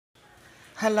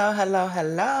Hello, hello,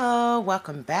 hello.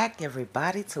 Welcome back,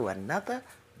 everybody, to another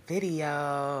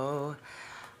video.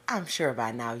 I'm sure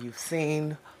by now you've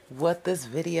seen what this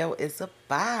video is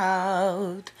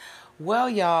about. Well,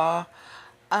 y'all,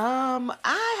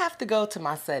 I have to go to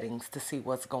my settings to see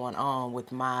what's going on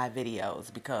with my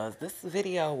videos because this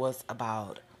video was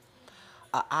about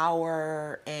an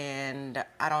hour and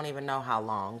I don't even know how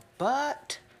long,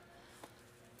 but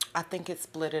I think it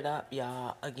split it up,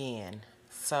 y'all, again.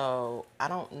 So I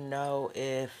don't know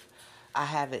if I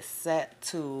have it set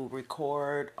to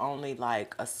record only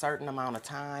like a certain amount of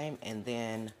time and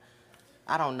then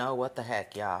I don't know what the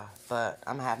heck, y'all. But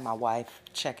I'm gonna have my wife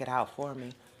check it out for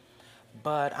me.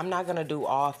 But I'm not gonna do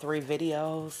all 3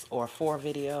 videos or 4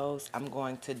 videos. I'm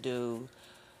going to do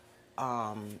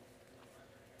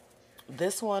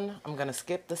this one. I'm gonna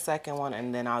skip the second one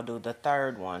and then I'll do the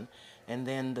third one, and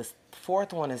then the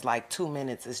fourth one is like 2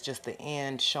 minutes. It's just the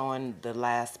end showing the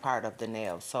last part of the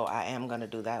nail, so I am gonna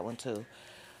do that one too.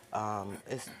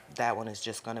 That one is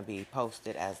just gonna be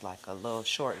posted as like a little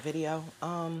short video.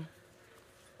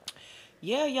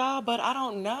 Yeah, y'all, but I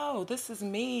don't know, this is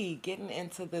me getting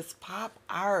into this pop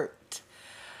art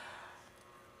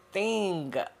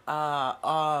thing,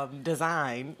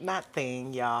 design, not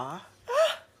thing, y'all.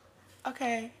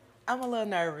 Okay, I'm a little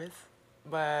nervous,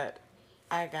 but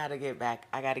I gotta get back.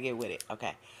 I gotta get with it.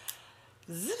 Okay.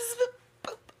 Zip, zip,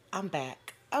 boop. I'm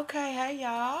back. Okay, hey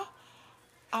y'all.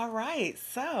 All right,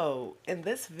 so in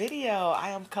this video, I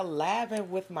am collabing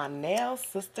with my nail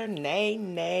sister, Nay's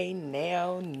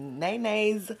Nail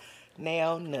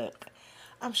Nook.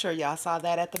 I'm sure y'all saw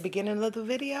that at the beginning of the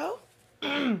video,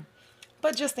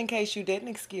 but just in case you didn't,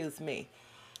 excuse me.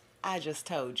 I just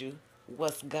told you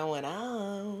what's going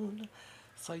on.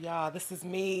 So y'all, this is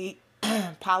me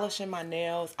polishing my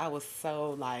nails. I was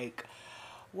so like,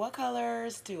 what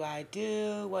colors do I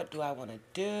do? What do I want to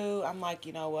do? I'm like,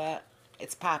 you know what?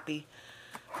 It's poppy.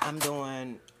 I'm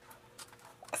doing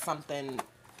something,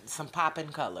 some popping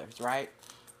colors, right?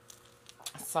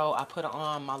 So I put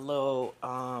on my little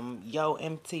Yo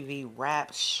MTV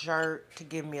rap shirt to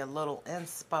give me a little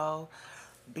inspo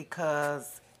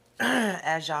because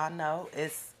as y'all know,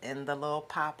 it's in the little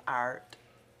pop art.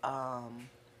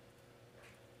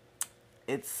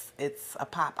 It's a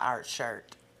pop art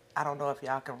shirt. I don't know if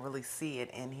y'all can really see it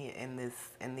in here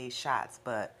in these shots,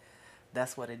 but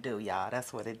that's what it do, y'all.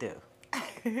 That's what it do.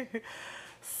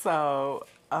 So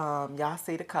y'all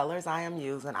see the colors I am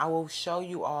using. I will show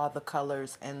you all the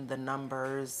colors and the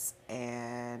numbers,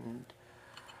 and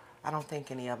I don't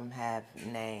think any of them have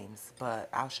names, but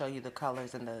I'll show you the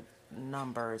colors and the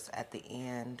numbers at the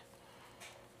end.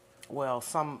 Well,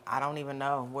 some, I don't even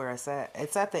know where it's at.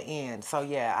 It's at the end. So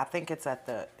yeah, I think it's at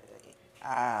the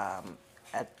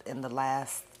in the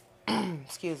last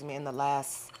excuse me, in the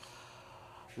last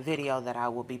video that I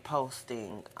will be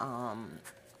posting.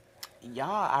 Y'all,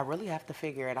 I really have to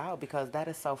figure it out because that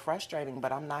is so frustrating,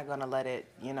 but I'm not going to let it,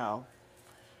 you know,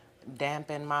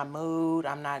 dampen my mood.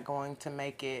 I'm not going to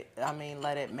make it, I mean,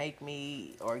 let it make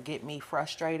me or get me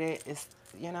frustrated. It's,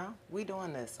 you know, we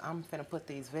doing this. I'm finna put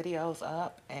these videos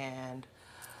up and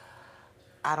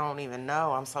I don't even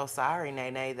know. I'm so sorry,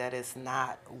 Nene, that it's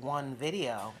not one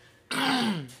video.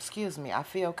 Excuse me. I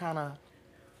feel kind of,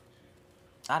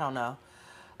 I don't know.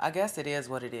 I guess it is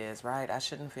what it is, right? I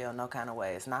shouldn't feel no kind of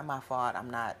way. It's not my fault. I'm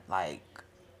not like,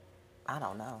 I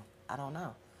don't know. I don't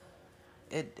know.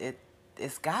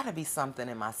 It's got to be something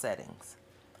in my settings.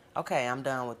 Okay, I'm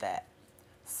done with that.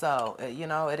 So, you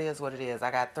know, it is what it is.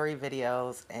 I got 3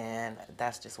 videos and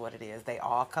that's just what it is. They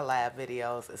all collab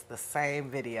videos. It's the same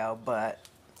video, but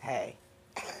hey,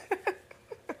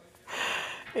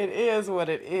 it is what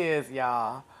it is,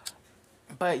 y'all.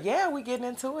 But yeah, we getting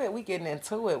into it. We getting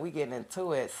into it. We getting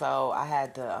into it. So I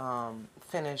had to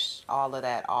finish all of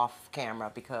that off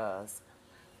camera because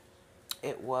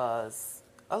it was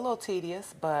a little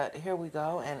tedious, but here we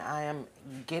go. And I am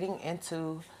getting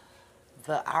into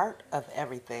the art of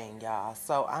everything, y'all.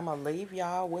 So I'm gonna leave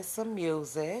y'all with some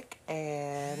music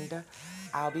and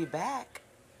I'll be back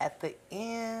at the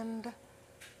end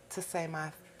to say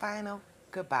my final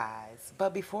goodbyes.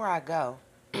 But before I go,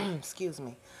 excuse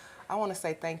me, I want to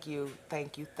say thank you,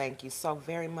 thank you, thank you so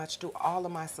very much to all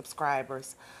of my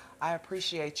subscribers. I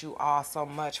appreciate you all so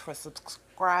much for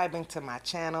subscribing to my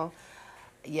channel.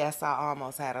 Yes, I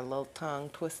almost had a little tongue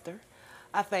twister.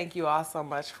 I thank you all so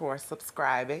much for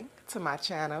subscribing to my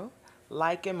channel,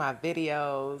 liking my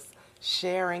videos,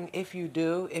 sharing if you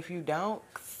do. If you don't,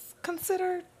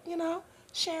 consider, you know,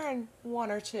 sharing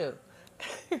 1 or 2,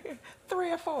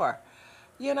 3 or 4,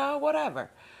 you know, whatever.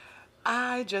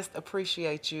 I just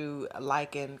appreciate you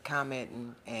liking,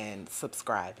 commenting, and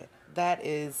subscribing. That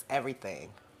is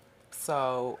everything.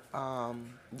 So,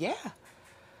 yeah.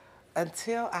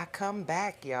 Until I come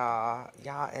back, y'all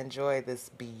enjoy these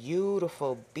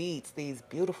beautiful beats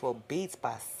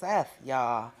by Seth,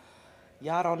 y'all.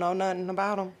 Y'all don't know nothing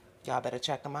about them. Y'all better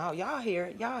check them out. Y'all hear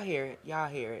it. Y'all hear it. Y'all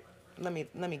hear it. Let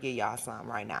me give y'all some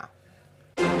right now.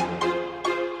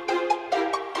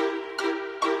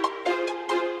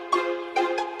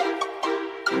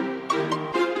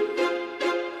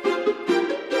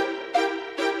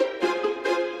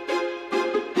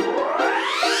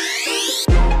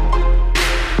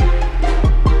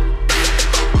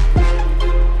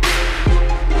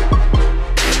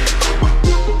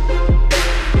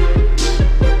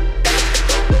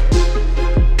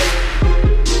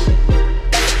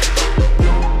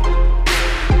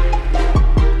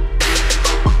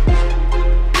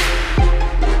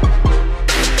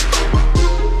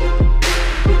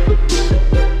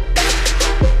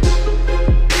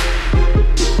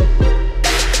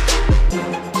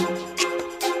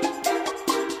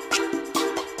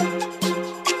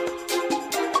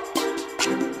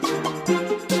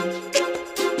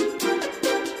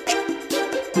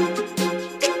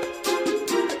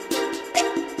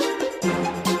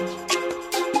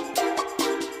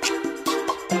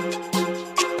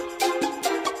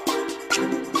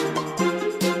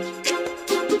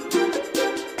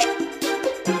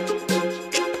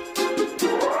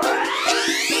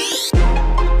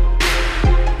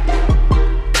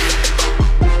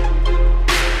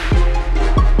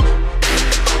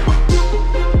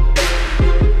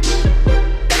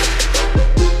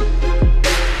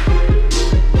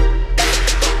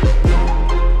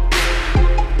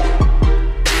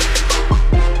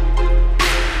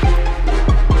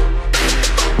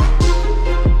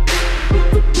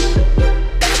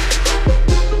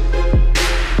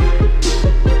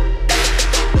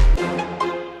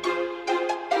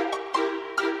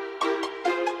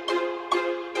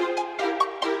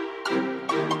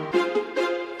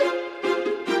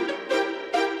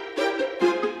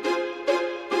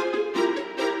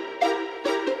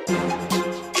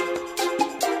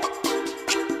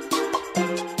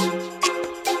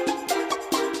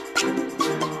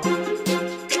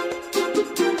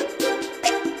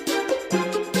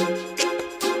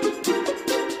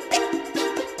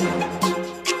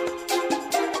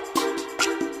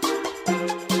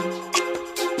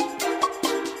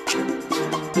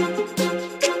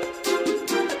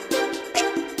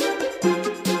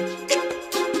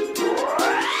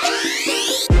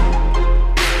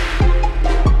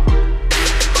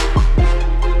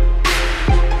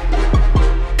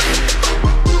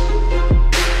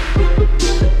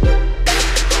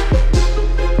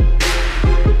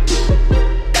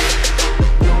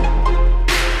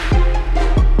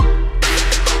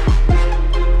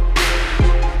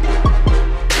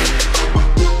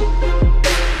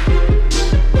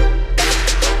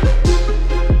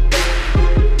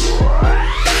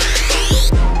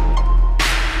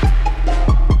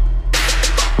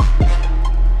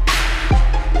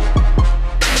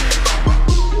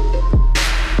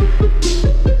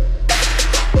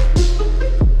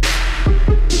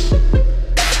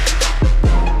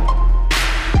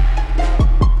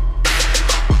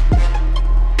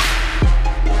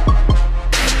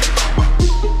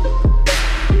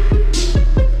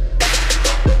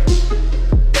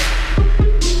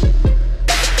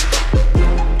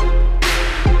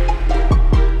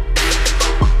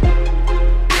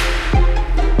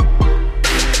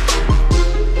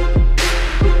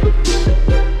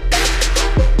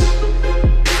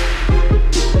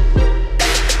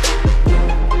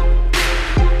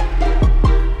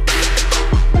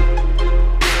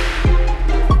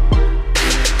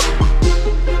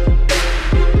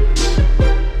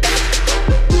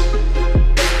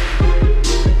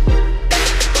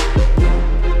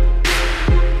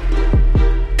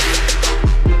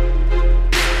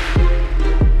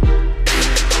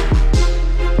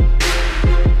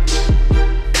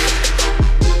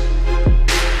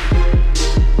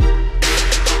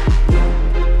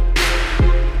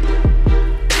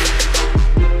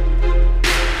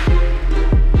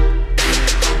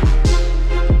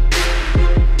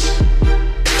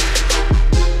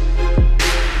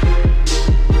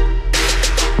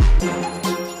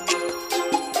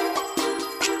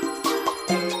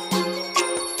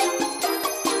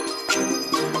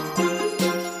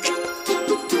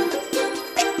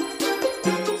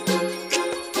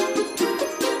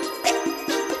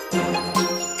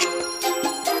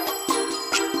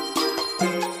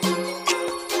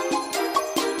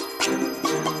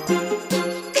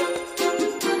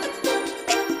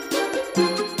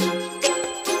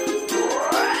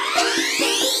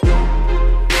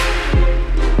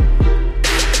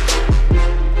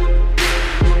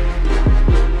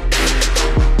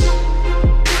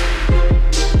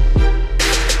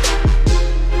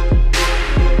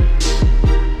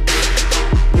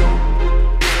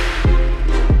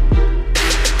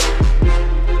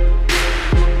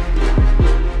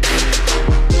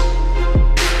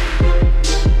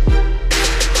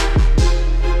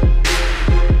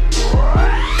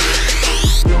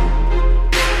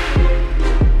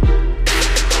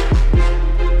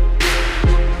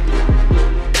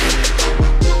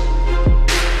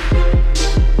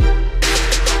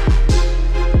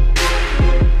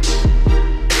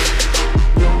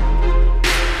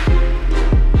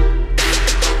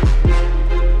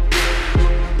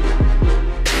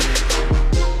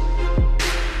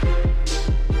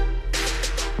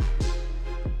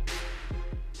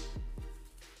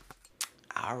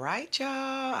 right,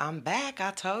 y'all. I'm back.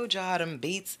 I told y'all them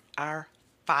beats are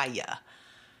fire.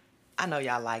 I know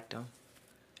y'all liked them.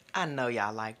 I know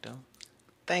y'all liked them.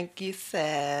 Thank you,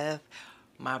 Seth.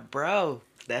 My bro,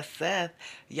 that's Seth.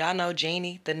 Y'all know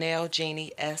Jeannie, the Nail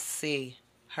Jeannie SC.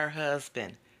 Her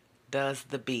husband does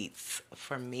the beats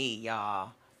for me,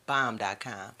 y'all.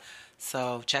 Bomb.com.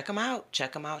 So check them out.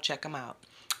 Check them out. Check them out.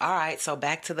 All right, so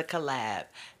back to the collab.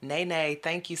 Nene,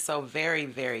 thank you so very,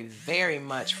 very, very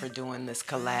much for doing this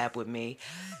collab with me.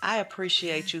 I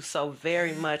appreciate you so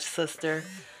very much, sister.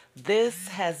 This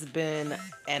has been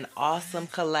an awesome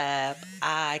collab.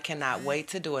 I cannot wait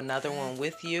to do another one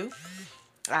with you.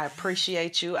 I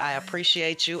appreciate you. I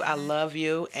appreciate you. I love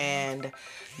you. And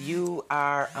you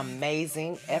are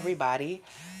amazing. Everybody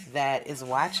that is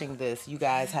watching this, you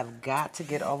guys have got to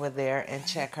get over there and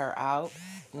check her out.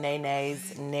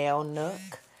 Nene's Nail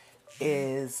Nook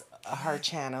is her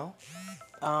channel.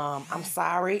 I'm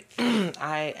sorry.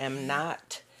 I am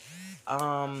not,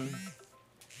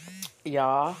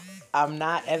 y'all, I'm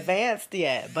not advanced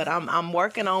yet, but I'm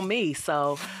working on me.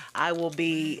 So I will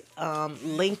be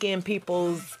linking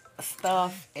people's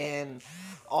stuff and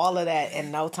all of that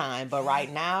in no time. But right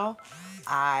now,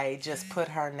 I just put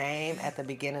her name at the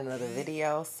beginning of the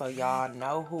video so y'all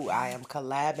know who I am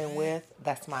collabing with.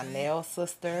 That's my nail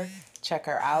sister. Check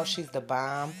her out. She's the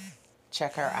bomb.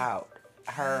 Check her out.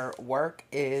 Her work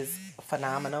is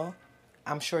phenomenal.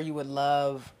 I'm sure you would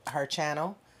love her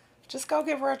channel. Just go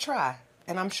give her a try,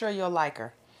 and I'm sure you'll like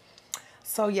her.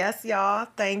 So yes, y'all,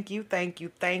 thank you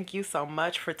so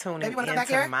much for tuning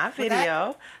into my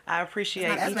video. I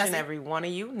appreciate each and every one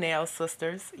of you nail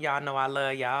sisters. Y'all know I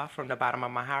love y'all from the bottom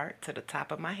of my heart to the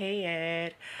top of my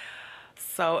head.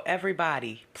 So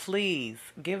everybody, please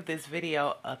give this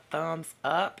video a thumbs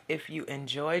up if you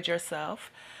enjoyed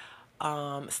yourself.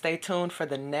 Stay tuned for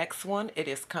the next one. It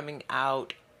is coming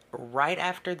out right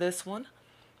after this one.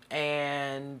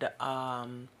 And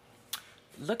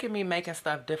look at me making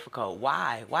stuff difficult.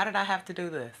 Why? Why did I have to do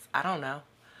this? I don't know.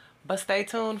 But stay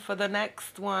tuned for the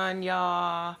next one,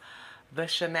 y'all. The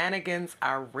shenanigans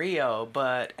are real.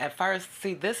 But at first,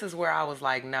 see, this is where I was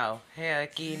like, no.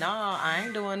 Heck, no, I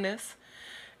ain't doing this.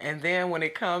 And then when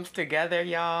it comes together,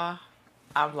 y'all,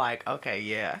 I'm like, okay,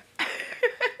 yeah.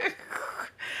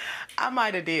 I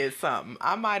might have did something.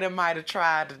 I might have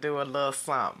tried to do a little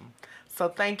something. So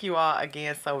thank you all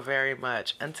again so very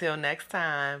much. Until next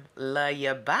time, love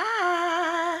you. Bye.